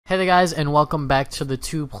Hey there guys, and welcome back to the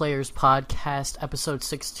Two Players Podcast, episode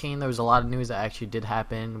 16. There was a lot of news that actually did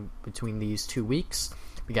happen between these 2 weeks.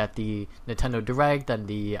 We got the Nintendo Direct and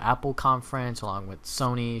the Apple conference, along with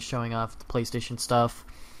Sony showing off the PlayStation stuff.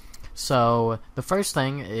 So, the first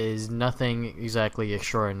thing is nothing exactly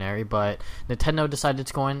extraordinary, but Nintendo decided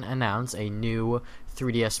to go and announce a new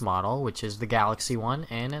 3DS model, which is the Galaxy one,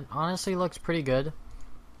 and it honestly looks pretty good.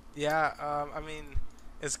 Yeah,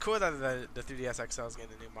 it's cool that the 3DS XL is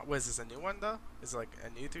getting a new model. What, is this a new one, though? Is it like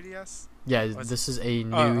a new 3DS? Yeah, this is a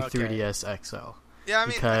new 3DS XL. Yeah, I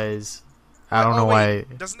mean... Because, I don't know why...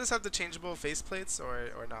 Doesn't this have the changeable faceplates,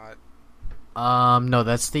 or not? No,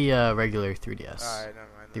 that's the regular 3DS. Alright, never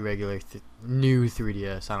mind. The regular new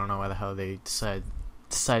 3DS. I don't know why the hell they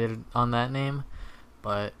decided on that name.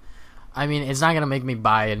 But, I mean, it's not going to make me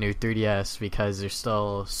buy a new 3DS because there's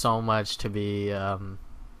still so much to be,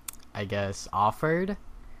 I guess, offered.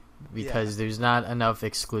 Because there's not enough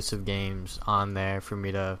exclusive games on there for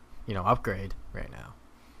me to, upgrade right now.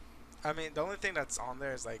 I mean, the only thing that's on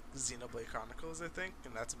there is, like, Xenoblade Chronicles, I think,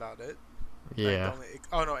 and that's about it. Yeah.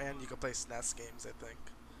 And you can play SNES games, I think.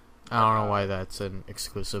 I don't know why that's an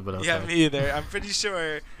exclusive, but okay. Yeah, me either. I'm pretty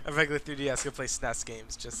sure a regular 3DS can play SNES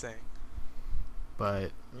games, just saying.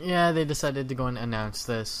 But, yeah, they decided to go and announce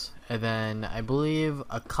this. And then, I believe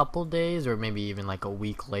a couple days, or maybe even like a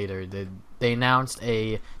week later, they announced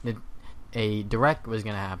a Direct was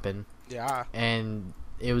going to happen. Yeah. And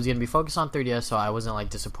it was going to be focused on 3DS, so I wasn't,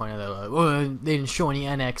 disappointed that, they didn't show any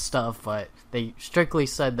NX stuff, but they strictly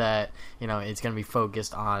said that, it's going to be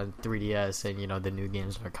focused on 3DS and, the new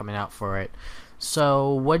games that are coming out for it.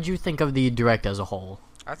 So, what'd you think of the Direct as a whole?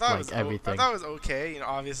 I thought it was okay.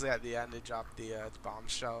 Obviously at the end they dropped the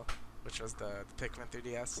bombshell, which was the Pikmin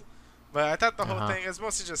 3DS. But I thought the whole thing is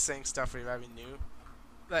mostly just saying stuff we already knew,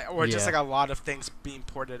 just a lot of things being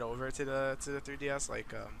ported over to the 3DS.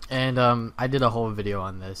 I did a whole video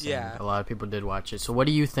on this. Yeah. And a lot of people did watch it. So what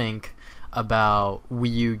do you think about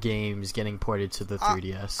Wii U games getting ported to the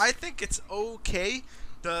 3DS? I think it's okay.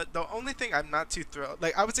 The only thing I'm not too thrilled.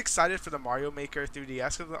 I was excited for the Mario Maker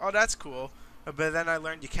 3DS because that's cool. But then I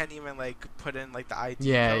learned you can't even put in the ID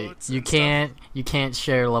codes. Yeah, you can't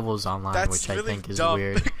share levels online, That's which really I think is dumb.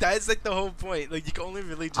 weird. That's the whole point. You can only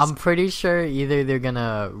really just... I'm pretty sure either they're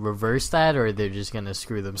gonna reverse that or they're just gonna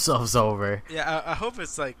screw themselves over. Yeah, I hope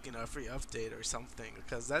it's a free update or something,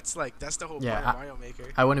 because that's the whole point of Mario Maker.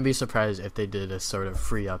 I wouldn't be surprised if they did a sort of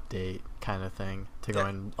free update kind of thing to go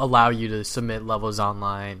and allow you to submit levels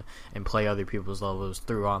online and play other people's levels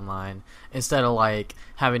through online instead of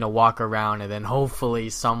having to walk around and then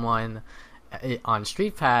hopefully someone on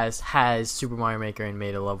Street Pass has Super Mario Maker and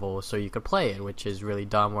made a level so you could play it, which is really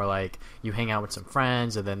dumb, where you hang out with some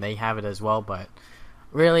friends and then they have it as well. But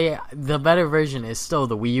really, the better version is still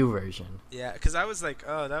the Wii U version. Yeah, because I was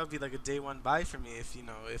that would be a day one buy for me if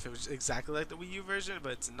it was exactly like the Wii U version,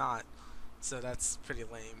 but it's not. So that's pretty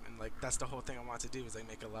lame, and that's the whole thing I want to do is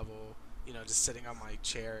make a level, just sitting on my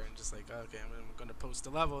chair and just okay, I'm gonna post a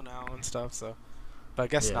level now and stuff. So, but I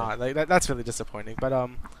guess not. That's really disappointing. But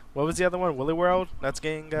what was the other one? Woolly World. That's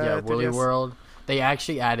getting Woolly World. They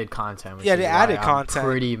actually added content. Which they added content. I'm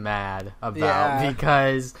pretty mad about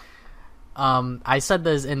because I said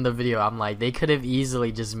this in the video. I'm they could have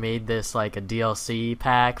easily just made this a DLC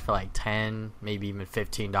pack for $10, maybe even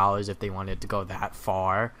 $15 if they wanted to go that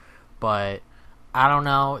far. But I don't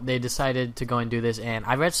know. They decided to go and do this, and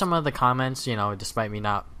I read some of the comments. Despite me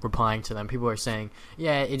not replying to them, people are saying,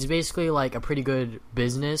 "Yeah, it's basically a pretty good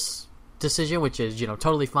business decision," which is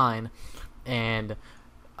totally fine. And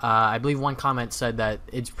I believe one comment said that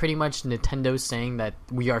it's pretty much Nintendo saying that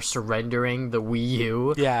we are surrendering the Wii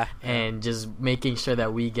U, and just making sure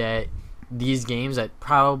that we get these games that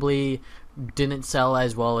probably didn't sell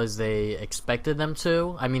as well as they expected them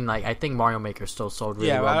to. I mean, I think Mario Maker still sold really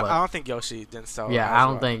well. I don't think Yoshi didn't sell. Yeah, I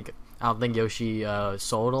don't think Yoshi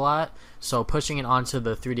sold a lot. So pushing it onto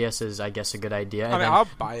the 3DS is, I guess, a good idea. I'll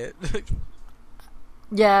buy it.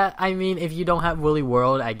 Yeah, I mean, if you don't have Woolly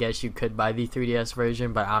World, I guess you could buy the 3DS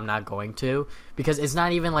version, but I'm not going to because it's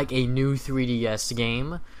not even a new 3DS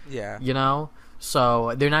game. Yeah.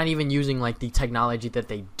 So they're not even using the technology that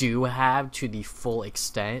they do have to the full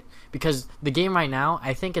extent, because the game right now,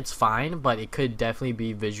 I think it's fine, but it could definitely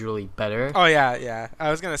be visually better. Oh yeah. I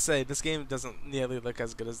was gonna say this game doesn't nearly look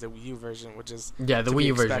as good as the Wii U version, which is the Wii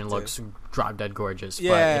U version looks drop dead gorgeous.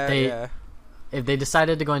 Yeah, but if they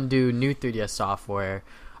decided to go and do new 3DS software,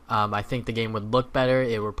 I think the game would look better.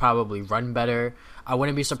 It would probably run better. I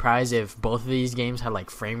wouldn't be surprised if both of these games had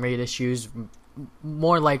frame rate issues.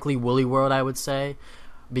 More likely Woolly World, I would say,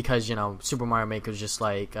 because Super Mario Maker is just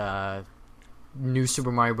new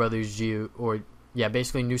Super Mario Brothers U, or yeah,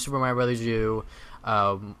 basically New Super Mario Brothers U,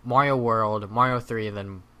 Mario World, Mario 3, and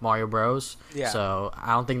then Mario Bros. Yeah. So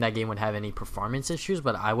I don't think that game would have any performance issues,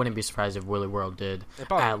 but I wouldn't be surprised if Willy World did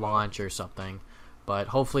at launch or something. But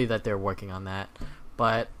hopefully that they're working on that.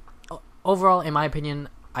 But overall, in my opinion,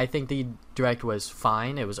 I think the Direct was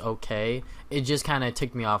fine. It was okay. It just kind of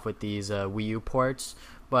ticked me off with these Wii U ports.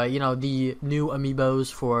 But, you know, the new amiibos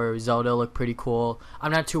for Zelda look pretty cool.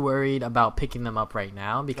 I'm not too worried about picking them up right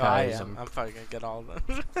now because I'm probably going to get all of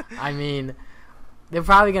them. I mean, they're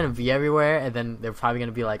probably going to be everywhere, and then they're probably going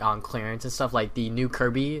to be, like, on clearance and stuff. Like, the new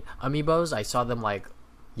Kirby amiibos, I saw them, like,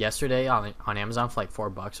 yesterday on Amazon for, like,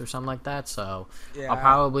 $4 or something like that. So yeah. I'll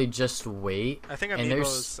probably just wait. I think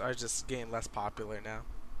amiibos are just getting less popular now.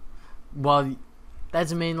 Well,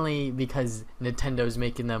 that's mainly because Nintendo's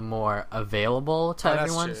making them more available to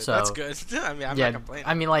everyone. That's true. So that's good. I mean, I'm not complaining.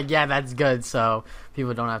 I mean, like, yeah, that's good. So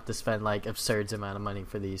people don't have to spend like absurd amount of money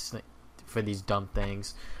for these dumb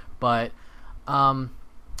things. But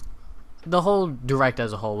the whole Direct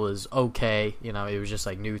as a whole was okay. You know, it was just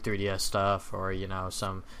like new 3DS stuff, or you know,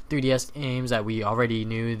 some 3DS games that we already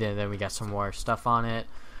knew. Then we got some more stuff on it.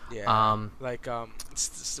 Yeah.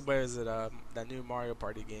 Where is it? That new Mario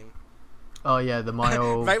Party game. Oh yeah, the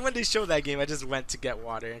Mario. Right when they showed that game, I just went to get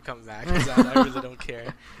water and come back because I really don't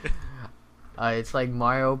care. It's like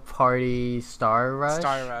Mario Party Star Rush.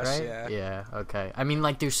 Star Rush, right? yeah. Yeah. Okay. I mean,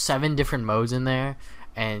 like, there's 7 different modes in there,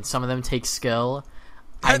 and some of them take skill.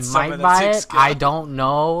 I might buy it. I don't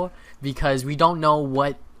know because we don't know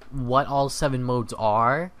what all 7 modes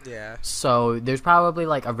are. Yeah. So there's probably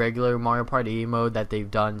like a regular Mario Party mode that they've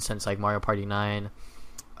done since like Mario Party 9.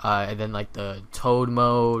 And then like the Toad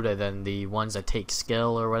mode, and then the ones that take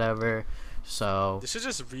skill or whatever. So they should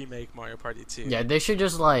just remake Mario Party 2. Yeah, they should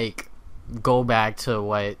just like go back to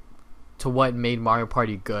what made Mario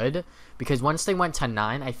Party good. Because once they went to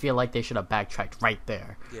 9, I feel like they should have backtracked right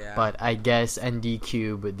there. Yeah. But I guess ND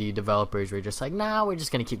Cube, the developers, were just like, nah, we're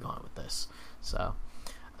just gonna keep going with this. So,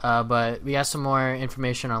 but we got some more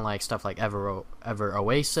information on like stuff like Ever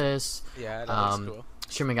Oasis. Yeah, that looks cool.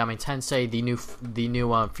 Shin Megami Tensei, the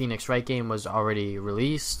new Phoenix Wright game was already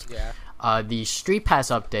released. Yeah. The Street Pass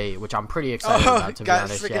update, which I'm pretty excited about, to be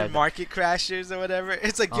honest. Freaking Market Crashers or whatever.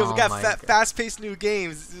 It's like, yo, we got fast-paced new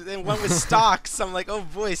games, and one with stocks. I'm like, oh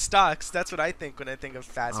boy, stocks. That's what I think when I think of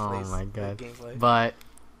fast-paced gameplay. But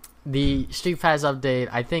the Street Pass update,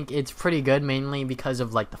 I think it's pretty good, mainly because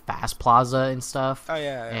of like the Fast Plaza and stuff. Oh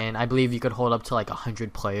yeah. And I believe you could hold up to like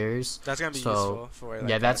 100 players. That's gonna be useful for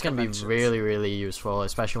like, that's gonna be really, really useful,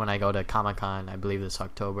 especially when I go to Comic-Con. I believe this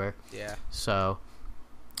October. Yeah. So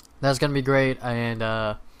that's gonna be great. And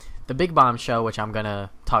the big bombshell, which I'm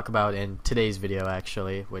gonna talk about in today's video,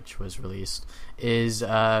 actually, which was released, is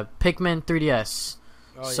Pikmin 3DS.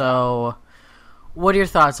 Oh, so. Yeah. What are your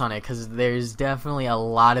thoughts on it? Because there's definitely a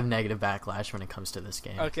lot of negative backlash when it comes to this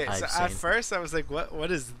game. Okay, so at first I was like,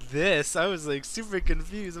 what is this? I was like super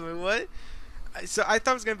confused. I'm like, what? So I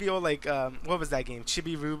thought it was going to be all like, what was that game?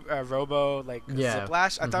 Chibi Robo, like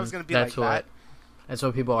Ziplash? I thought it was going to be that. That's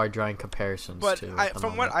what people are drawing comparisons to. But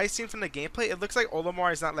from what I've seen from the gameplay, it looks like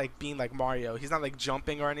Olimar is not like being like Mario. He's not like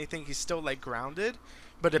jumping or anything. He's still like grounded.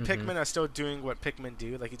 But the Pikmin are still doing what Pikmin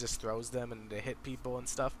do. Like he just throws them and they hit people and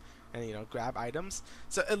stuff. And, you know, grab items.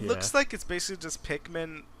 So it looks like it's basically just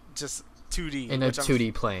Pikmin, just 2D. In a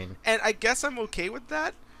 2D plane. And I guess I'm okay with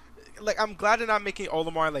that. Like, I'm glad they're not making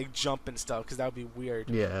Olimar, like, jump and stuff, because that would be weird.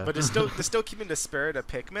 Yeah. But they're still keeping the spirit of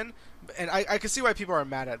Pikmin. And I can see why people are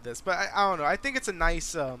mad at this. But I don't know. I think it's a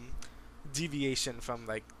nice deviation from,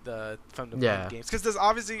 like, the main games. Because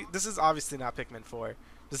this is obviously not Pikmin 4.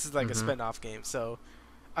 This is, like, a spin-off game. So...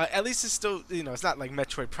 at least it's still, you know, it's not like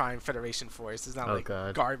Metroid Prime Federation Force. It's not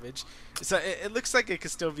garbage. So it looks like it could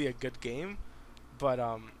still be a good game, but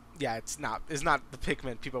yeah, it's not the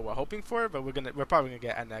Pikmin people were hoping for. But we're probably gonna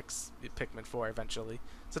get NX Pikmin 4 eventually.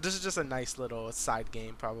 So this is just a nice little side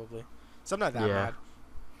game probably. So I'm not that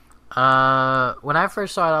mad. When I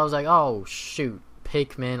first saw it, I was like, oh shoot,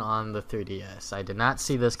 Pikmin on the 3DS. I did not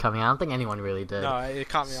see this coming. I don't think anyone really did. No, it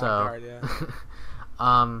caught me off guard.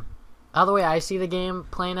 Yeah. The way I see the game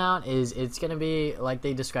playing out is it's going to be, like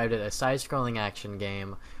they described it, a side-scrolling action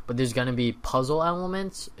game, but there's going to be puzzle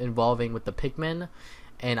elements involving with the Pikmin,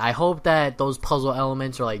 and I hope that those puzzle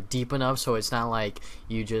elements are, like, deep enough so it's not like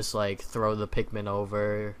you just, like, throw the Pikmin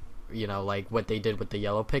over, you know, like what they did with the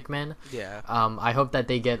yellow Pikmin. Yeah. I hope that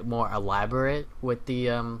they get more elaborate with the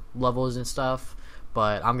levels and stuff,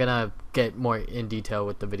 but I'm going to get more in detail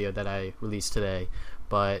with the video that I released today.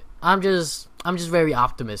 But I'm just very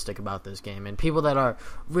optimistic about this game, and people that are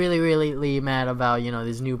really, really mad about, you know,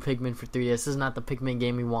 this new Pikmin for 3DS, this is not the Pikmin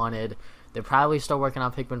game we wanted. they're probably still working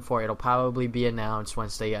on Pikmin 4. It'll probably be announced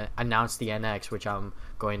once they announce the NX, which I'm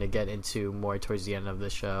going to get into more towards the end of the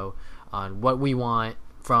show on what we want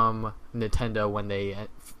from Nintendo when they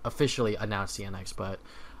officially announce the NX. But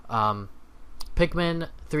Pikmin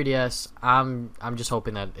 3DS, I'm just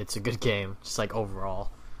hoping that it's a good game, just like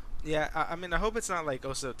overall. Yeah, I mean, I hope it's not like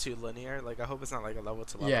also too linear. Like, I hope it's not like a level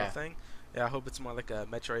to level thing. Yeah, I hope it's more like a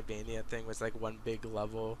Metroidvania thing, where it's like one big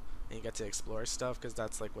level and you get to explore stuff, because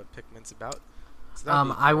that's like what Pikmin's about. So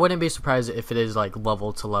I wouldn't be surprised if it is like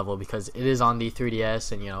level to level, because it is on the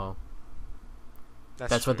 3DS, and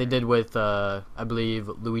that's what they did with I believe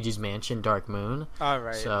Luigi's Mansion Dark Moon. Oh,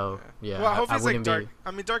 right. So yeah, well, hopefully it's like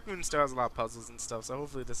I mean, Dark Moon still has a lot of puzzles and stuff, so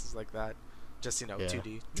hopefully this is like that, just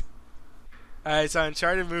 2D. Alright, so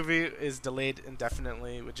Uncharted movie is delayed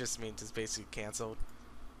indefinitely, which just means it's basically canceled.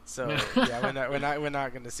 So yeah, we're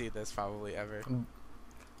not gonna see this probably ever.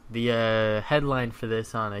 The headline for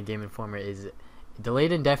this on a Game Informer is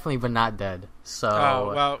delayed indefinitely but not dead. So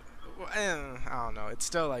I don't know. It's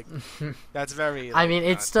still like that's very. I mean,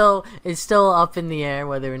 it's still up in the air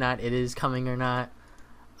whether or not it is coming or not.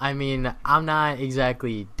 I mean, I'm not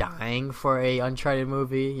exactly dying for a Uncharted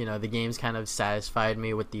movie. The game's kind of satisfied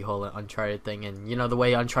me with the whole Uncharted thing, and the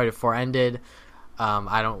way Uncharted 4 ended.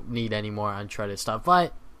 I don't need any more Uncharted stuff,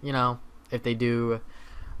 but if they do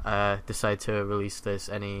decide to release this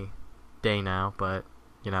any day now, but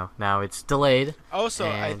now it's delayed. Also,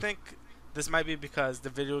 I think this might be because the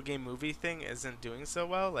video game movie thing isn't doing so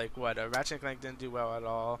well. Like Ratchet & Clank didn't do well at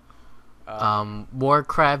all.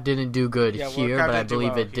 Warcraft didn't do good here, but I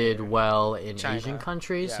believe it did well in China. Asian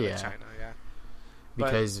countries. Yeah, China,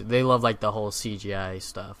 because they love like the whole CGI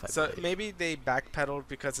stuff. I believe. Maybe they backpedaled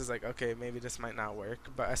because it's like, okay, maybe this might not work.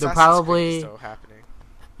 But they're Assassin's Creed is still happening.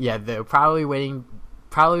 Yeah, they're probably waiting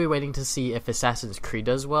to see if Assassin's Creed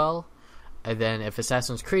does well, and then if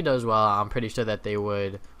Assassin's Creed does well, I'm pretty sure that they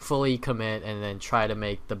would fully commit and then try to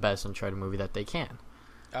make the best Uncharted movie that they can.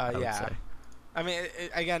 I would say. I mean,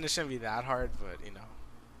 again, it shouldn't be that hard, but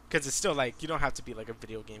because it's still like you don't have to be like a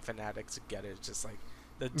video game fanatic to get it. It's just like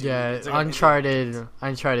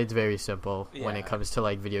Uncharted's very simple when it comes to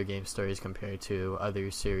like video game stories compared to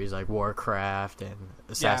other series like Warcraft and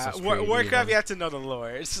Assassin's Creed. Warcraft, you have to know the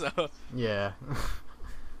lore, so yeah.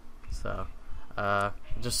 So,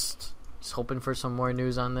 just hoping for some more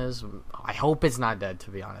news on this. I hope it's not dead,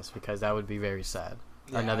 to be honest, because that would be very sad.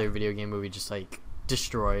 Yeah. Another video game movie just like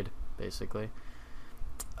destroyed, basically.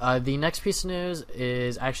 The next piece of news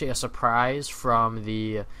is actually a surprise from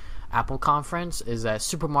the Apple conference, is that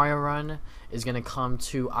Super Mario Run is going to come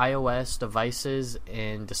to iOS devices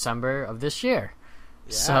in December of this year.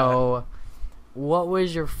 Yeah. So, what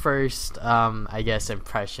was your first, I guess,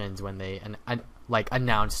 impressions when they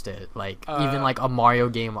announced it? Even like a Mario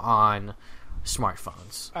game on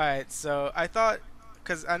smartphones. Alright, so I thought,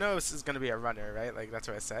 because I know this is going to be a runner, right? Like, that's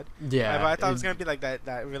what I said. Yeah. But I thought it was going to be like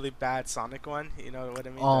that really bad Sonic one. You know what I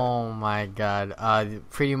mean? Oh my god.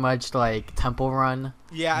 Pretty much like Temple Run.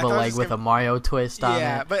 Yeah. But like with a Mario twist on it.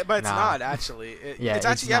 Yeah, but it's not, actually. It's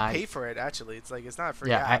actually, you have to pay for it, actually. It's like, it's not a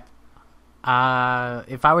free app.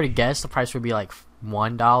 If I were to guess, the price would be like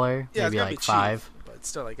 $1, maybe like $5. Cheap, but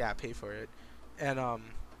still, like, pay for it. And,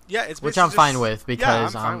 yeah, it's which I'm fine with,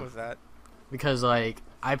 because I'm fine with that. Because, like,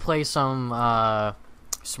 I play some,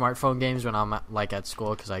 smartphone games when I'm like at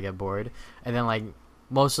school because I get bored, and then like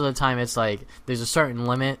most of the time it's like there's a certain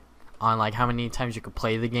limit on like how many times you could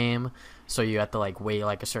play the game, so you have to like wait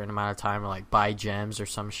like a certain amount of time or like buy gems or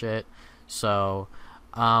some shit. So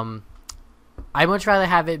I'd much rather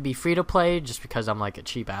have it be free to play just because I'm like a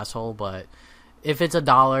cheap asshole. But if it's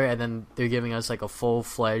 $1 and then they're giving us like a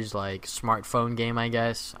full-fledged like smartphone game, I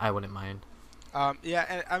guess I wouldn't mind. Yeah,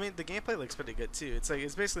 and I mean the gameplay looks pretty good too. It's like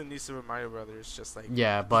it's basically new Super Mario Brothers, just like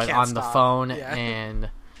but on the phone, and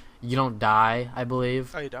you don't die, I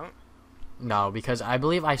believe. Oh, you don't? No, because I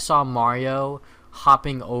believe I saw Mario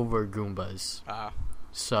hopping over Goombas.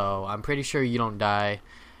 So I'm pretty sure you don't die,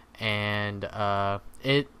 and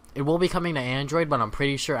it will be coming to Android, but I'm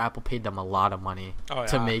pretty sure Apple paid them a lot of money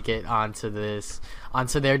to make it onto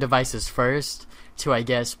their devices first, to I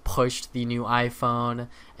guess push the new iPhone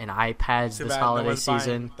and iPads this holiday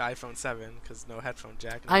season. The iPhone 7 because no headphone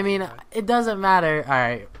jack. I mean, it doesn't matter. All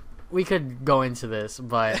right, we could go into this,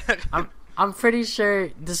 but I'm pretty sure,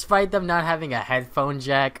 despite them not having a headphone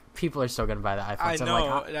jack, people are still gonna buy the iPhone. I so know.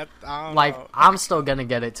 I don't know. I'm still gonna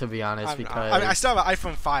get it, to be honest, because I still have an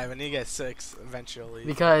iPhone 5 and you get 6 eventually.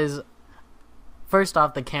 Because first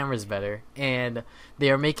off, the camera's better, and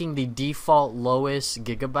they are making the default lowest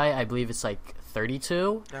gigabyte. I believe it's like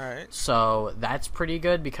 32. All right. So that's pretty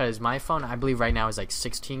good because my phone, I believe right now is like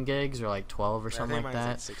 16 gigs or like 12 or something like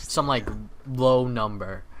that. 16, some like low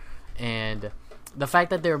number. And the fact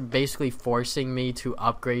that they're basically forcing me to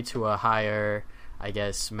upgrade to a higher, I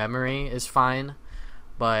guess, memory is fine.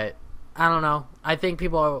 But I don't know. I think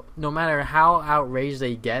people, no matter how outraged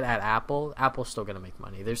they get at Apple, Apple's still going to make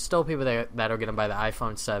money. There's still people that are going to buy the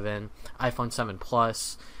iPhone 7, iPhone 7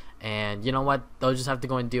 Plus, and you know what? They'll just have to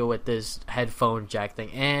go and deal with this headphone jack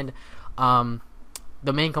thing. And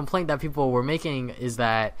the main complaint that people were making is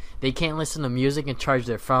that they can't listen to music and charge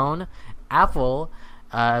their phone. Apple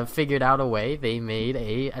figured out a way. They made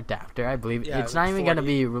a adapter. I believe it's not even going to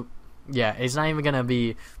be... it's not even going to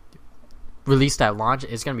be released at launch.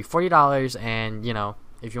 It's gonna be $40, and you know,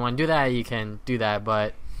 if you want to do that, you can do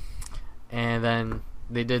that. And then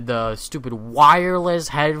they did the stupid wireless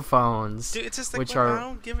headphones. Dude, it's just like, which I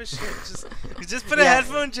don't give a shit. Just put a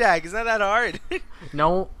headphone jack. It's not that hard.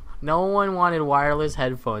 No one wanted wireless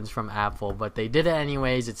headphones from Apple, but they did it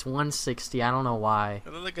anyways. It's $160. I don't know why.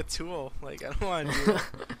 It looked like a tool. Like, I don't want to do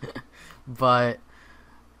that. But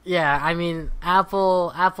yeah, I mean, Apple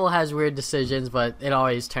has weird decisions, but it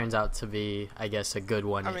always turns out to be, I guess, a good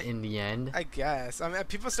one in the end. I guess. I mean,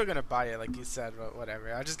 people are still gonna buy it, like you said, but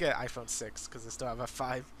whatever. I'll just get an iPhone 6 because I still have a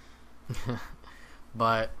 5.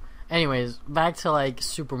 But anyways, back to like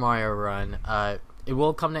Super Mario Run. It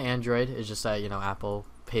will come to Android. It's just that, you know, Apple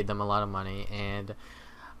paid them a lot of money, and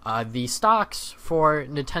the stocks for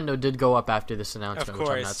Nintendo did go up after this announcement, which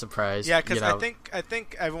I'm not surprised. Yeah, because I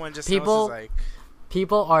think everyone just people notices, like,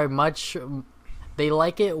 people are they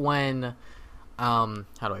like it when how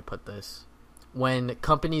do I put this? When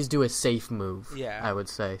companies do a safe move, I would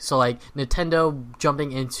say. So like Nintendo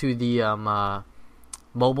jumping into the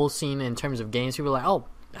mobile scene in terms of games, people are like, oh,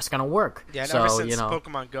 that's gonna work. Yeah, and so, ever since you know,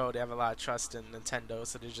 Pokemon Go, they have a lot of trust in Nintendo,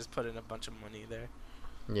 so they just put in a bunch of money there.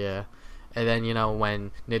 Yeah. And then, you know,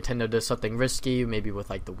 when Nintendo does something risky, maybe with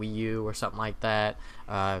like the Wii U or something like that,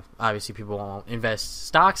 obviously people won't invest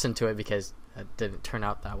stocks into it because it didn't turn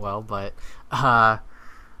out that well. But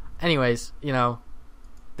anyways, you know,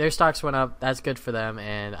 their stocks went up. That's good for them,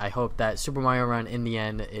 and I hope that Super Mario Run in the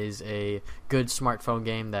end is a good smartphone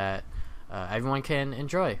game that everyone can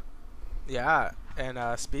enjoy. Yeah, and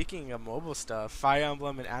speaking of mobile stuff, Fire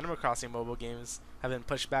Emblem and Animal Crossing mobile games have been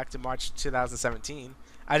pushed back to March 2017.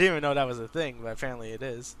 I didn't even know that was a thing, but apparently it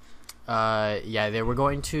is. Yeah, they were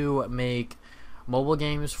going to make mobile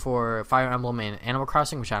games for Fire Emblem and Animal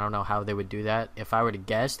Crossing, which I don't know how they would do that. If I were to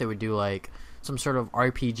guess, they would do like some sort of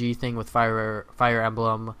RPG thing with Fire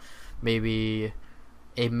Emblem. Maybe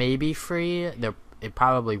it may be free. It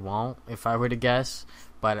probably won't, if I were to guess.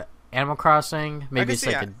 But Animal Crossing, maybe it's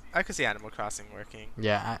like I could see Animal Crossing working.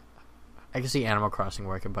 Yeah, I can see Animal Crossing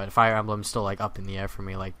working, but Fire Emblem's still like up in the air for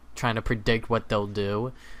me, like trying to predict what they'll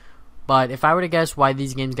do. But if I were to guess why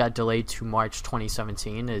these games got delayed to March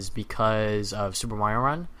 2017 is because of Super Mario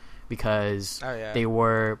Run, because they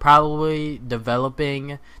were probably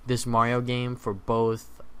developing this Mario game for both,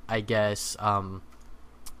 I guess,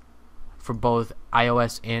 for both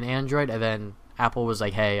iOS and Android, and then Apple was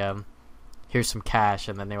like, hey, here's some cash,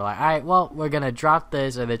 and then they were like, all right, well, we're gonna drop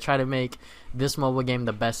this, and they try to make this mobile game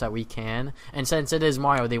the best that we can. And since it is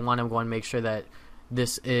Mario, they want to go and make sure that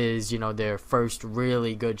this is, you know, their first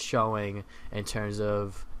really good showing in terms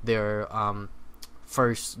of their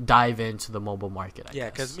first dive into the mobile market, I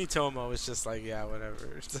guess. Because Miitomo was just like, yeah,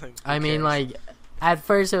 whatever. Like, I mean, like, at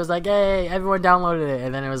first it was like, hey, everyone downloaded it,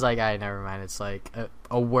 and then it was like, all right, never mind. It's like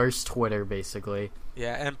a worse Twitter, basically.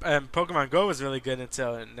 Yeah, and Pokemon Go was really good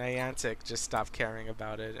until Niantic just stopped caring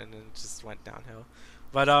about it, and then just went downhill.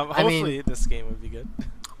 But hopefully this game would be good.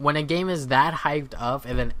 When a game is that hyped up,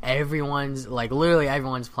 and then everyone's, like, literally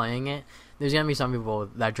everyone's playing it, there's gonna be some people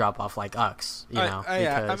that drop off like Ux, you know?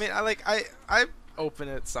 Yeah, I mean, I open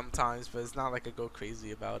it sometimes, but it's not like I go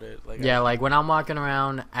crazy about it. Like, yeah, like when I'm walking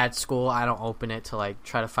around at school, I don't open it to like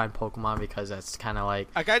try to find Pokemon because that's kind of like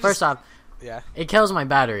first off, it kills my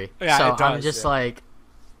battery. Yeah, so it does, I'm just like,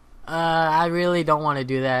 I really don't want to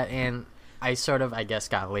do that, and I sort of, I guess,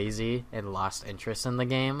 got lazy and lost interest in the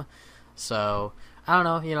game. So I don't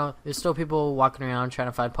know, you know, there's still people walking around trying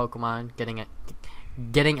to find Pokemon,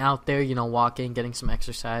 getting out there, you know, walking, getting some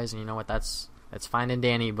exercise, and you know what, that's fine and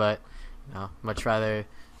dandy, but you know, much rather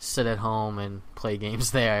sit at home and play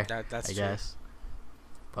games there. That's I true. guess.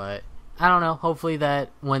 But I don't know. Hopefully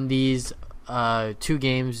that when these two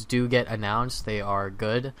games do get announced, they are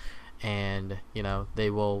good, and you know,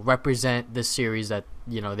 they will represent the series that,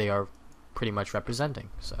 you know, they are pretty much representing.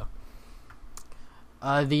 So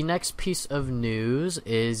the next piece of news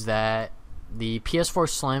is that the PS4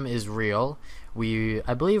 Slim is real.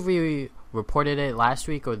 I believe we reported it last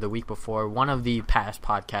week or the week before. One of the past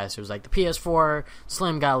podcasts, it was like the PS4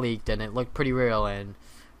 Slim got leaked, and it looked pretty real, and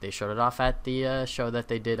they showed it off at the show that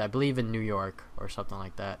they did, I believe, in New York or something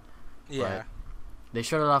like that. Yeah. But they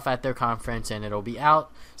showed it off at their conference, and it'll be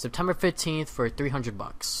out September 15th for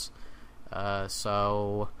 $300.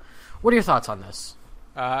 So, what are your thoughts on this?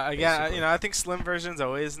 Again, I think slim versions are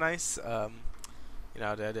always nice.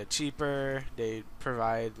 They're cheaper. They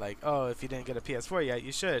provide if you didn't get a PS4 yet,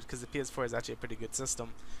 you should, because the PS4 is actually a pretty good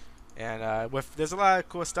system. And there's a lot of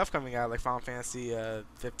cool stuff coming out, like Final Fantasy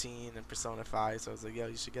 15 and Persona 5. So I was like, yo,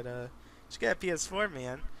 you should get a PS4,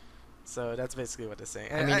 man. So that's basically what they're saying.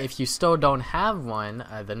 And if you still don't have one,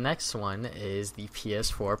 the next one is the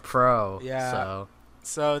PS4 Pro. Yeah.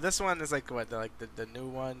 So this one is like what, the new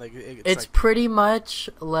one? It's pretty much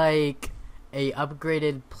like a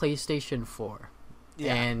upgraded PlayStation 4.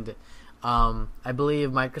 Yeah. And I believe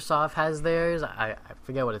Microsoft has theirs. I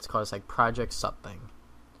forget what it's called. It's like Project something.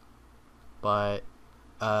 But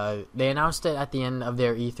they announced it at the end of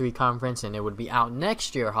their E3 conference, and it would be out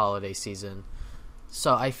next year holiday season.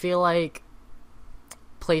 So I feel like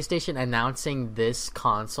PlayStation announcing this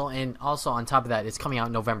console, and also on top of that, it's coming out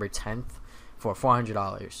November 10th for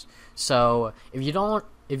 $400. So if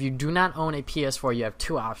you do not own a PS4, you have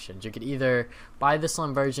two options. You could either buy the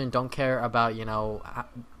slim version, don't care about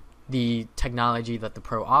the technology that the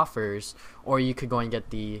Pro offers, or you could go and get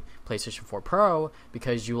the PlayStation 4 Pro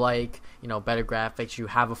because you like better graphics. You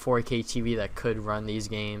have a 4K TV that could run these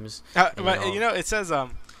games. It says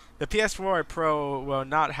the PS4 Pro will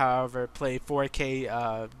not, however, play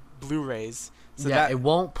 4K Blu-rays. So it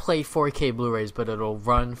won't play 4K Blu-rays, but it'll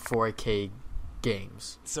run 4K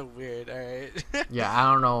games. So weird. All right. Yeah,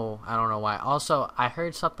 I don't know why. Also, I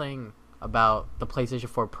heard something about the PlayStation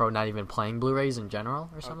 4 Pro not even playing Blu-rays in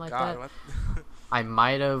general or something that. What? I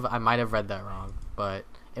might have read that wrong, but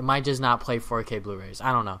it might just not play 4K Blu-rays.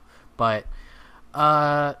 I don't know. But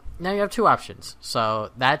now you have two options.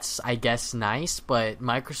 So that's, I guess, nice, but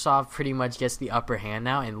Microsoft pretty much gets the upper hand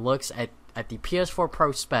now and looks at the PS4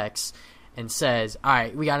 Pro specs and says, all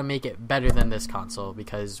right, we got to make it better than this console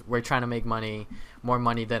because we're trying to make more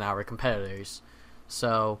money than our competitors.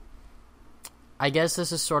 So I guess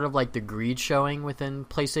this is sort of like the greed showing within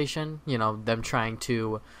PlayStation, them trying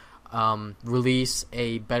to release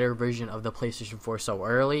a better version of the PlayStation 4 so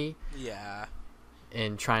early. Yeah.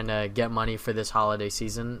 And trying to get money for this holiday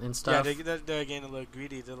season and stuff. Yeah, they're getting a little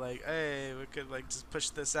greedy. They're like, hey, we could just push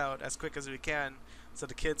this out as quick as we can so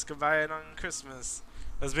the kids can buy it on Christmas.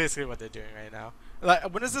 That's basically what they're doing right now.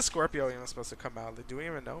 When is the Scorpio even supposed to come out? Do we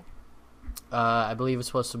even know? I believe it's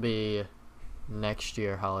supposed to be next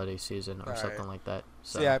year holiday season or something like that.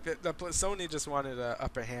 So yeah, Sony just wanted an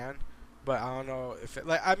upper hand, but I don't know if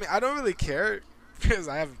I don't really care because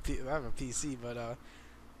I have a PC, but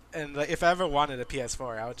and if I ever wanted a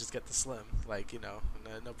PS4, I would just get the Slim,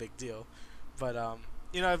 no big deal. But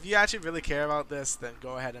if you actually really care about this, then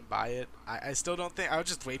go ahead and buy it. I still don't think I would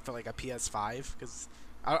just wait for a PS5 because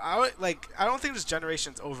I don't think this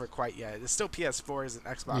generation's over quite yet. It's still PS4s and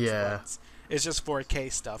Xbox Ones. It's just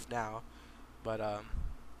 4K stuff now. But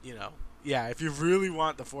if you really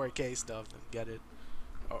want the 4K stuff, then get it,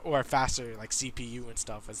 or faster CPU and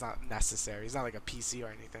stuff. It's not necessary. It's not like a PC or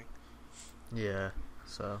anything. Yeah.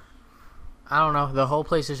 So I don't know. The whole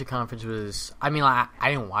PlayStation conference was. I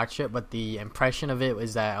didn't watch it, but the impression of it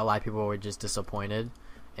was that a lot of people were just disappointed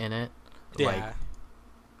in it. Yeah.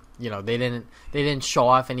 They didn't show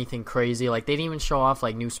off anything crazy. They didn't even show off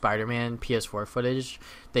new Spider-Man PS4 footage.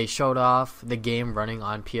 They showed off the game running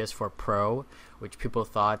on PS4 Pro, which people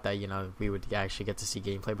thought that we would actually get to see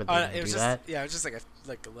gameplay, but they didn't do that. Yeah, it was just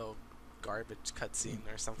a little garbage cutscene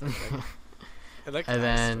or something. And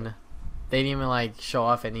then they didn't even show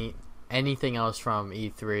off anything else from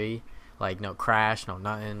E3, no Crash, no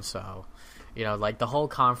nothing. So the whole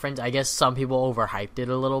conference, I guess some people overhyped it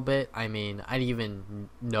a little bit. I didn't even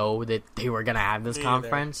know that they were going to have this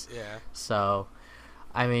conference. Yeah. So,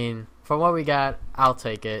 from what we got, I'll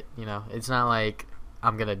take it. It's not like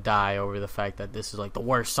I'm going to die over the fact that this is the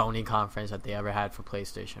worst Sony conference that they ever had for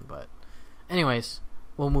PlayStation. But anyways,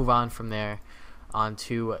 we'll move on from there on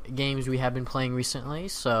to games we have been playing recently.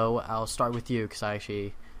 So I'll start with you because I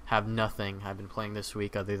actually have nothing I've been playing this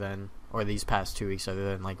week these past 2 weeks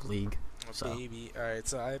other than League. Baby. Alright,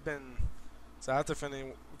 so after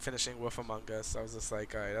finishing Wolf Among Us, I was just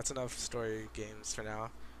like, alright, that's enough story games for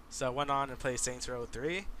now. So I went on and played Saints Row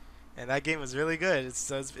 3, and that game was really good. It's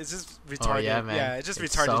just retarded. Oh, yeah, man. Yeah, it's just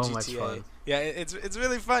retarded so GTA. Much fun. Yeah, it's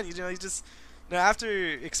really fun. You just after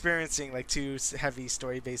experiencing 2 heavy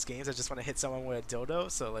story-based games, I just want to hit someone with a dildo.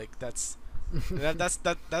 So that's That's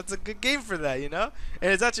a good game for that, you know.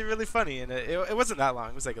 And it's actually really funny, and it wasn't that long.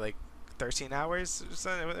 It was like 13 hours or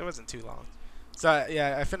something. It wasn't too long. So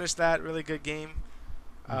yeah, I finished that. Really good game.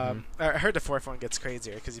 I heard the fourth one gets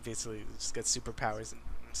crazier because you basically just get superpowers and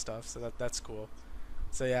stuff. So that's cool.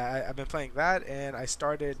 So yeah, I've been playing that, and I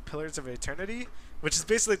started Pillars of Eternity, which is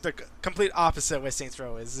basically the complete opposite of what Saints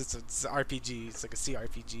Row is. It's an RPG. It's like a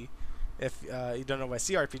CRPG. If you don't know what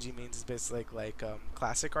CRPG means, it's basically like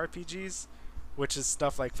classic RPGs, which is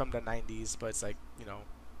stuff like from the 90s, but it's like, you know,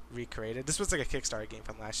 recreated. This was like a Kickstarter game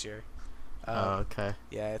from last year. Okay.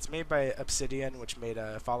 Yeah, it's made by Obsidian, which made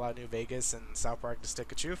Fallout New Vegas and South Park: The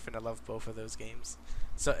Stick of Truth, and I love both of those games.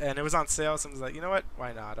 So, and it was on sale, so I was like, you know what?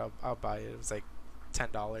 Why not? I'll buy it. It was like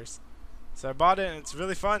 $10. So I bought it, and it's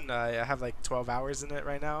really fun. I have like 12 hours in it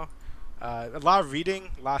right now. A lot of reading,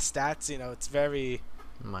 a lot of stats. You know, it's very,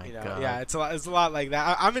 My you know, God. yeah, it's a lot like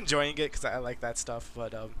that. I'm enjoying it because I like that stuff,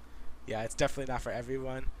 but yeah, it's definitely not for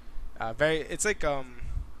everyone. It's like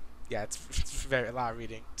yeah, it's very a lot of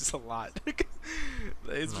reading, just a lot.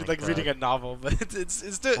 It's My like God. reading a novel, but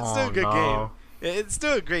it's still a good game. It's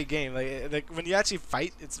still a great game. Like when you actually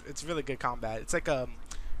fight, it's really good combat. It's like a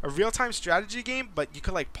real time strategy game, but you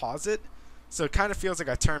could like pause it, so it kind of feels like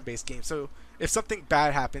a turn based game. So if something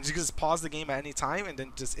bad happens, you can just pause the game at any time and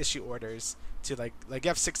then just issue orders to like you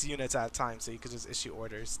have 6 units at a time, so you could just issue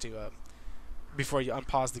orders to before you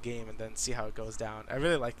unpause the game and then see how it goes down. I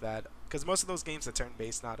really like that because most of those games are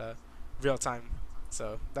turn-based, not real time.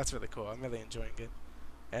 So that's really cool. I'm really enjoying it.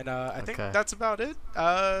 And I think that's about it.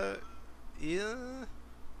 Yeah,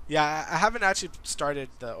 I haven't actually started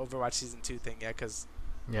the Overwatch Season 2 thing yet because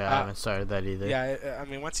Yeah, I haven't started that either. yeah, I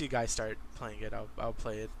mean once you guys start playing it, I'll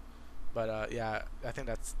play it. But yeah, I think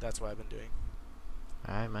that's what I've been doing.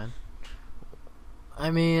 All right, man. I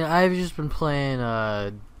mean, I've just been playing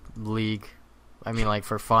League. I mean, like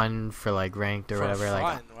for fun, for like ranked or For whatever. fun,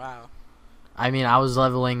 Like, wow. I mean, I was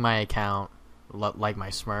leveling my account, like my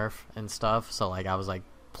Smurf and stuff. So like, I was like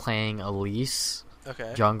playing Elise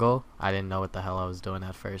Okay. jungle. I didn't know what the hell I was doing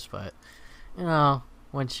at first, but you know,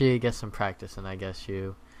 once you get some practice, and I guess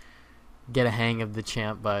you get a hang of the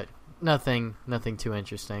champ. But nothing too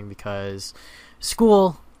interesting because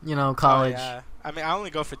school, you know, college. Oh, yeah. I mean, I only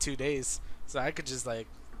go for 2 days, so I could just like.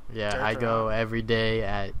 Yeah, I go every day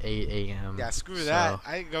at 8 a.m. Yeah, screw that.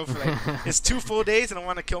 I go for like it's 2 full days, and I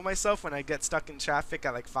want to kill myself when I get stuck in traffic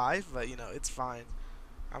at like 5. But you know, it's fine.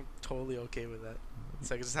 I'm totally okay with that.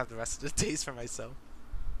 So I can just have the rest of the days for myself.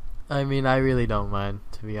 I mean, I really don't mind,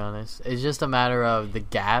 to be honest. It's just a matter of the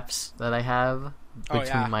gaps that I have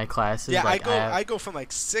between my classes. Yeah, like, I go from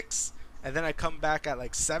like 6, and then I come back at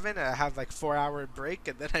like 7, and I have like 4-hour break,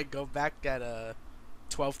 and then I go back at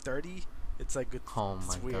 12:30. It's like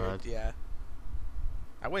it's weird. God. Yeah.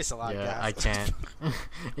 I waste a lot of gas. I can't.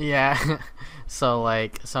 Yeah. So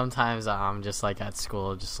like sometimes I'm just like at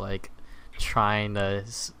school, just like trying to,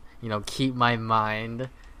 you know, keep my mind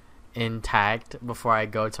intact before I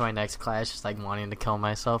go to my next class, just like wanting to kill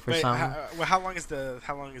myself or something. How long is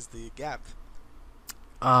the gap?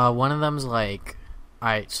 One of them's like, all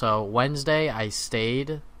right. So Wednesday I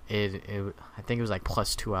stayed. I think it was like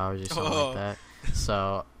plus 2 hours or something like that.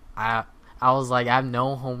 So I was like, I have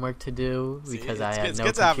no homework to do because I had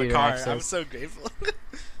no computer access. I'm so grateful.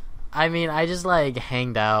 I mean, I just like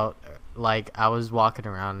hanged out, like I was walking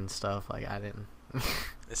around and stuff. Like I didn't.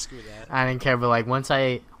 Screw that. I didn't care, but like once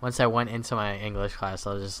I went into my English class,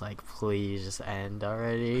 I was just like, please just end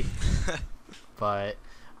already. But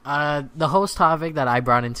the host topic that I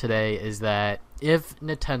brought in today is that if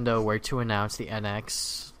Nintendo were to announce the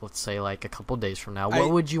NX, let's say like a couple days from now, what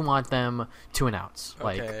would you want them to announce?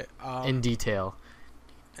 Like in detail.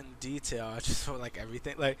 In detail, I just want like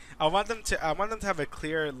everything. Like I want them to have a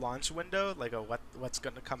clear launch window, like what's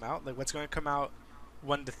going to come out, like what's going to come out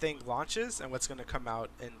when the thing launches, and what's going to come out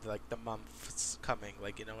in like the months coming.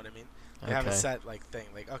 Like, you know what I mean? They have a set like thing.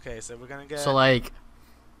 Like, okay, so we're gonna get. So like,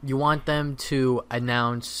 you want them to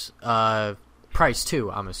announce price too,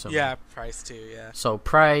 I'm assuming. Yeah, price too, yeah. So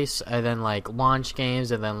price, and then like launch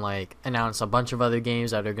games, and then like announce a bunch of other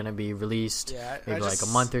games that are gonna be released maybe like a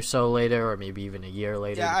month or so later, or maybe even a year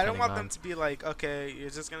later. Yeah, I don't want them to be like, okay, you're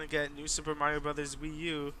just gonna get New Super Mario Brothers Wii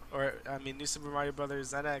U, or I mean New Super Mario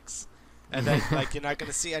Brothers NX, and then like you're not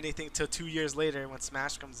gonna see anything till 2 years later when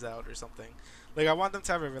Smash comes out or something. Like I want them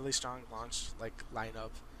to have a really strong launch like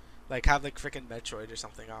lineup. Like, have, like, freaking Metroid or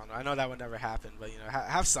something. I don't know. I know that would never happen, but, you know,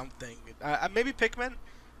 have something. Maybe Pikmin.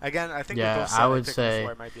 Again, I think Yeah, we both said I would Pikmin say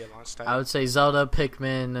 4 might be a launch title. I would say Zelda,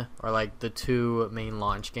 Pikmin are like the two main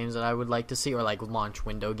launch games that I would like to see, or like launch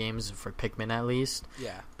window games for Pikmin at least.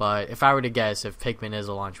 Yeah. But if I were to guess, if Pikmin is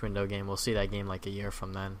a launch window game, we'll see that game like a year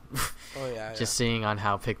from then. Oh yeah. Just seeing on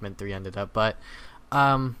how Pikmin 3 ended up. But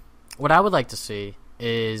what I would like to see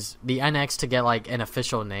is the NX to get like an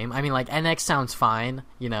official name. I mean, like NX sounds fine,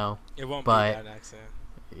 you know. It won't be NX.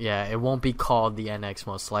 Yeah, it won't be called the NX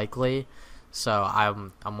most likely. So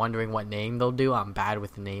I'm wondering what name they'll do. I'm bad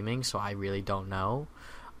with naming, so I really don't know.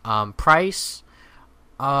 Price,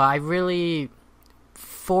 I really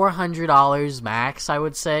 $400 max, I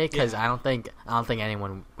would say, because I don't think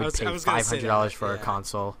anyone would pay $500 for a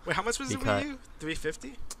console. Wait, how much was the Wii U?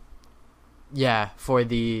 $350? Yeah, for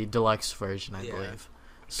the deluxe version, I believe. Okay.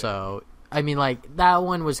 So I mean, like that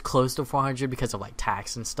one was close to $400 because of like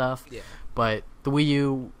tax and stuff. Yeah. But the Wii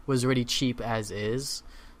U was already cheap as is.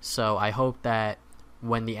 So I hope that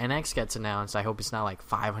when the NX gets announced, I hope it's not like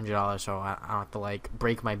 $500 so I don't have to like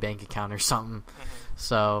break my bank account or something. Mm-hmm.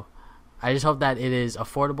 So I just hope that it is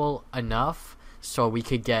affordable enough so we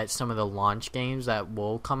could get some of the launch games that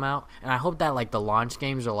will come out. And I hope that like the launch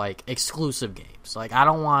games are like exclusive games. Like I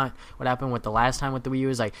don't want what happened with the last time with the Wii U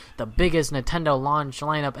is like the biggest Nintendo launch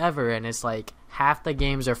lineup ever, and it's like half the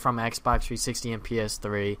games are from Xbox 360 and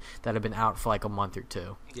PS3 that have been out for like a month or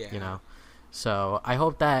two. Yeah. You know? So I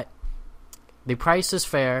hope that the price is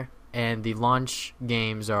fair and the launch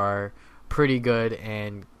games are pretty good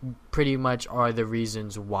and pretty much are the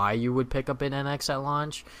reasons why you would pick up an NX at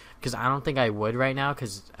launch. Because I don't think I would right now,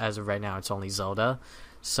 because as of right now it's only Zelda.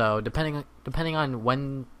 So depending on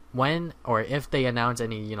when or if they announce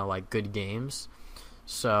any, you know, like good games.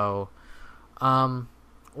 So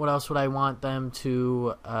what else would I want them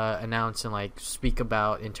to announce and like speak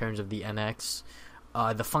about in terms of the NX?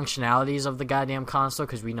 The functionalities of the goddamn console,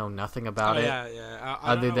 because we know nothing about it. Yeah.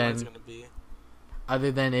 I don't know what it's gonna be.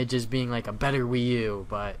 Other than it just being like a better Wii U,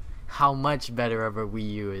 but how much better of a Wii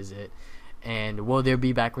U is it? And will there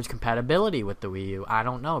be backwards compatibility with the Wii U? I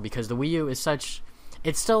don't know, because the Wii U is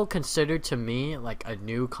it's still considered to me like a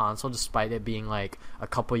new console, despite it being like a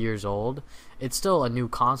couple years old. It's still a new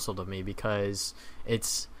console to me because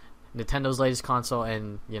it's Nintendo's latest console,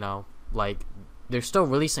 and you know, like they're still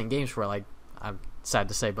releasing games for like, I'm sad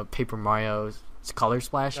to say, but Paper Mario's Color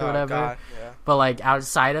Splash or whatever. God, yeah. But like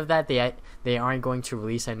outside of that, they aren't going to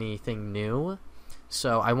release anything new.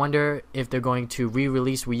 So I wonder if they're going to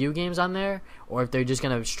re-release Wii U games on there, or if they're just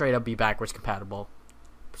gonna straight up be backwards compatible.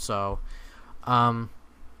 So,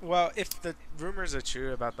 well, if the rumors are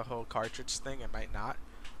true about the whole cartridge thing, it might not.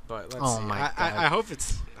 But let's see. My God. I hope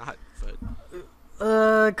it's not.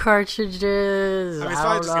 But cartridges. I mean, it's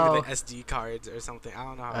probably just gonna be the SD cards or something. I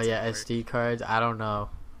don't know how. Oh yeah, SD cards. I don't know.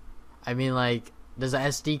 I mean, like, does an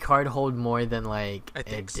SD card hold more than like a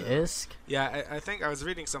disc? So. Yeah, I think I was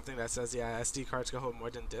reading something that says SD cards can hold more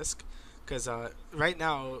than disc, because right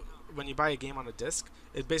now when you buy a game on a disc,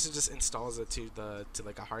 it basically just installs it to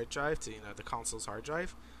like a hard drive, to the console's hard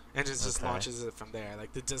drive, and it just launches it from there.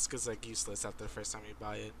 Like the disc is like useless after the first time you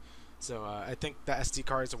buy it. So I think the SD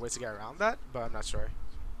card is a way to get around that, but I'm not sure.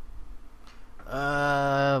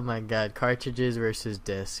 Oh my God, cartridges versus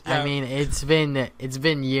disc. Yeah. I mean, it's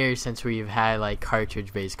been years since we've had like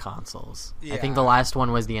cartridge-based consoles. Yeah. I think the last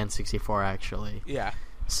one was the N64 actually. Yeah.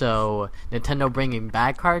 So Nintendo bringing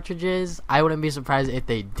back cartridges, I wouldn't be surprised if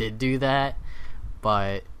they did do that,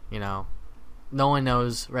 but no one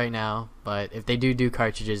knows right now. But if they do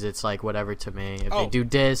cartridges, it's like whatever to me. If they do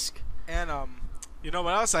disc, and you know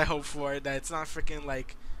what else I hope for? That it's not freaking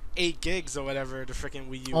like 8 gigs or whatever the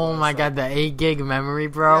freaking Wii U. Oh my God, the 8 gig memory,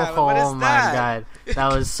 bro. Yeah, oh my God,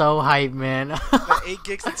 that was so hype, man. The 8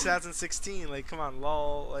 gigs in 2016, like, come on,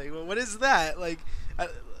 lol. Like, what is that? Like,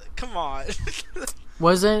 come on.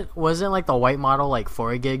 Wasn't like the white model like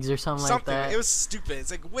 4 gigs or something like that? It was stupid.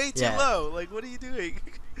 It's like way too low. Like, what are you doing?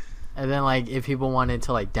 And then like if people wanted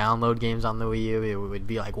to like download games on the Wii U, it would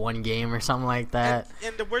be like 1 game or something like that.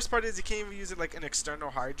 And the worst part is you can't even use it like an external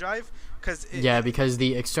hard drive, because because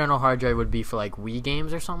the external hard drive would be for like Wii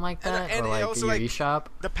games or something like that, and or like also, your like, eShop.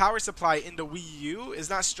 The power supply in the Wii U is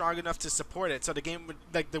not strong enough to support it, so the game would,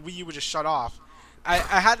 like, the Wii U would just shut off. I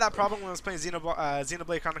had that problem when I was playing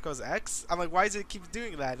Xenoblade Chronicles X. I'm like, why does it keep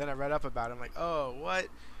doing that? Then I read up about it. I'm like, oh, what?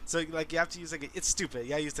 So like you have to use like it's stupid. You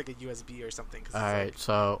gotta use like a USB or something. All right,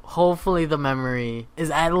 so hopefully the memory is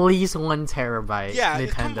at least 1 terabyte. Yeah,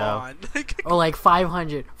 Nintendo. come on. Or like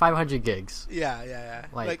 500 gigs. Yeah.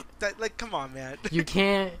 Like that. Like, come on, man. you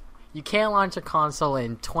can't launch a console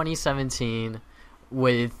in 2017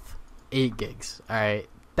 with 8 gigs. All right,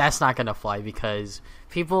 that's not gonna fly because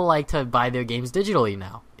people like to buy their games digitally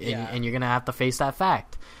now, and you're gonna have to face that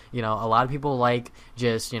fact. You know, a lot of people like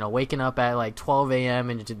just, you know, waking up at like 12 a.m.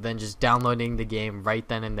 and then just downloading the game right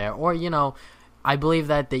then and there. Or, you know, I believe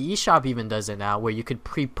that the eShop even does it now, where you could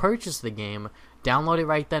pre-purchase the game, download it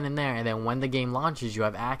right then and there, and then when the game launches, you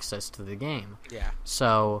have access to the game. Yeah.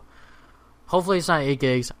 So, hopefully it's not 8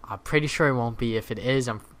 gigs. I'm pretty sure it won't be. If it is,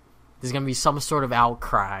 there's going to be some sort of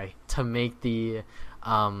outcry to make the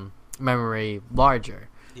memory larger.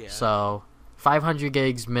 Yeah. So, 500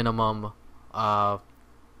 gigs minimum, and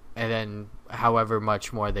then however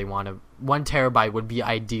much more they want to. 1 terabyte would be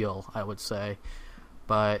ideal, I would say.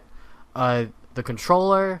 But the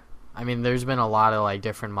controller, I mean, there's been a lot of like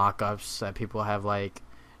different mock-ups that people have like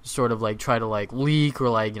sort of like try to like leak, or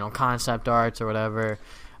like, you know, concept arts or whatever.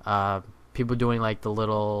 People doing like the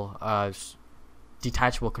little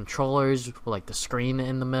detachable controllers with like the screen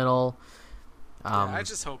in the middle. I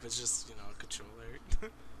just hope it's just, you know, a controller.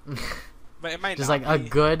 But it might just not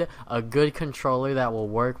like be. a good controller that will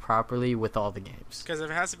work properly with all the games. Because if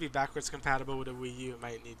it has to be backwards compatible with a Wii U, it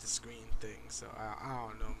might need the screen thing. So I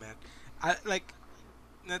don't know, man. I like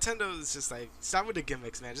Nintendo is just like, stop with the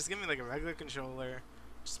gimmicks, man. Just give me like a regular controller.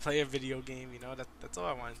 Just play a video game. You know, that's all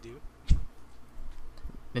I want to do.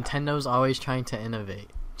 Nintendo always trying to innovate.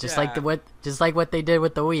 Just like what they did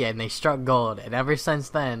with the Wii, and they struck gold, and ever since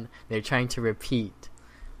then they're trying to repeat,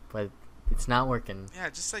 but it's not working. Yeah,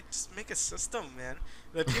 just make a system, man.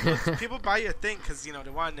 Like people buy your thing because, you know, they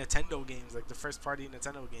want Nintendo games, like the first party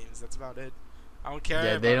Nintendo games. That's about it. I don't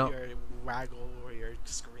care about your waggle or your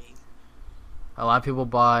screen. A lot of people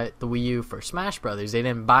bought the Wii U for Smash Brothers. They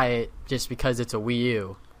didn't buy it just because it's a Wii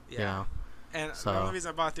U. Yeah. You know? And the only reason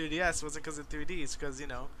I bought 3DS wasn't because of 3D. It's because, you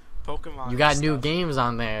know, Pokemon. You got new games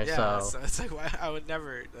on there, so it's like, I would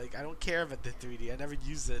never, like, I don't care about the 3D. I never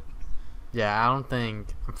use it. Yeah, I'm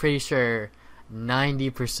pretty sure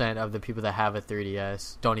 90% of the people that have a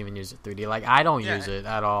 3DS don't even use it 3D. Like, I don't use it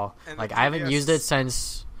at all. Like, I haven't used it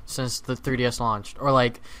since the 3DS launched, or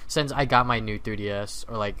like since I got my new 3DS,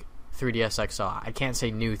 or like 3DS XL. I can't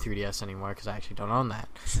say new 3DS anymore because I actually don't own that.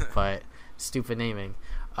 But stupid naming.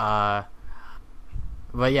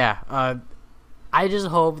 But yeah, I just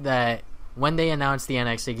hope that when they announce the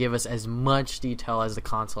NX, they give us as much detail as the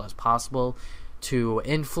console as possible to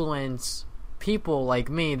influence people like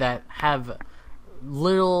me that have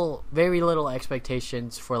very little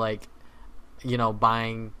expectations for, like, you know,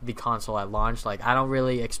 buying the console at launch. Like, I don't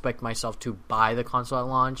really expect myself to buy the console at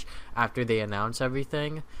launch after they announce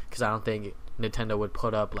everything, because I don't think Nintendo would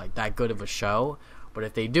put up like that good of a show. But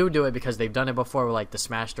if they do it, because they've done it before with like the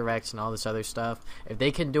Smash Directs and all this other stuff, if they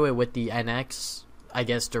can do it with the NX, I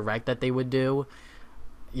guess, Direct that they would do,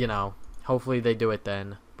 you know, hopefully they do it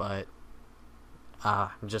then. But I'm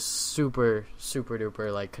just super, super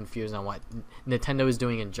duper like confused on what Nintendo is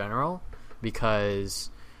doing in general,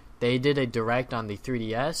 because they did a Direct on the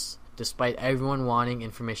 3DS despite everyone wanting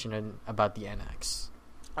information about the NX.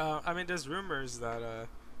 I mean, there's rumors that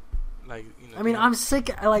like, you know, I mean, I'm sick.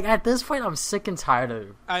 Like, at this point, I'm sick and tired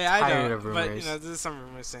of of rumors. But, you know, there's some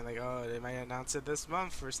rumors saying like, oh, they might announce it this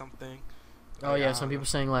month or something. Oh, yeah, some people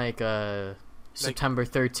saying like September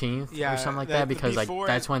 13th or something like that, because like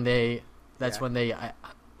that's when they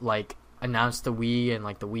like announced the Wii and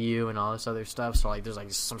like the Wii U and all this other stuff. So like there's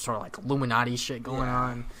like some sort of like Illuminati shit going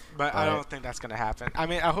on. But I don't think that's gonna happen. I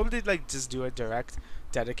mean, I hope they like just do a Direct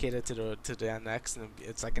dedicated to the NX, and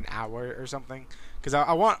it's like an hour or something. Because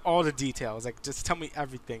I want all the details. Like, just tell me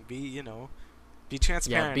everything. Be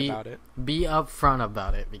transparent about it. Be upfront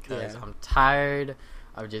about it, because I'm tired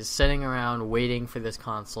of just sitting around waiting for this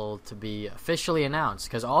console to be officially announced.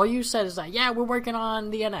 Because all you said is like, yeah, we're working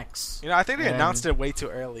on the NX. You know, I think they announced it way too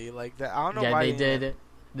early. Like, I don't know why. Yeah, they did.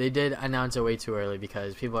 They did announce it way too early,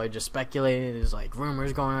 because people are just speculating. There's like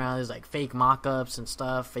rumors going around. There's like fake mock-ups and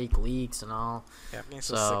stuff, fake leaks and all. Yeah, I'm getting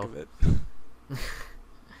so sick of it.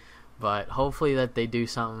 But hopefully that they do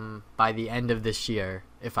something by the end of this year,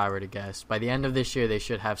 if I were to guess. By the end of this year, they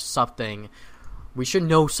should have something. We should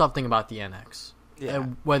know something about the NX. Yeah.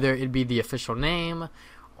 Whether it be the official name,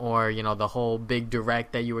 or, you know, the whole big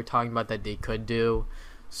Direct that you were talking about that they could do.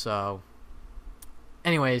 So,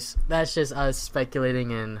 anyways, that's just us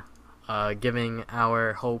speculating and giving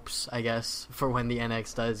our hopes, I guess, for when the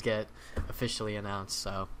NX does get officially announced.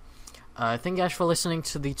 So, thank you guys for listening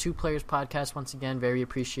to the Two Players Podcast once again. Very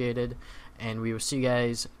appreciated. And we will see you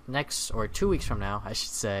guys 2 weeks from now, I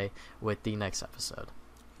should say, with the next episode.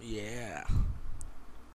 Yeah.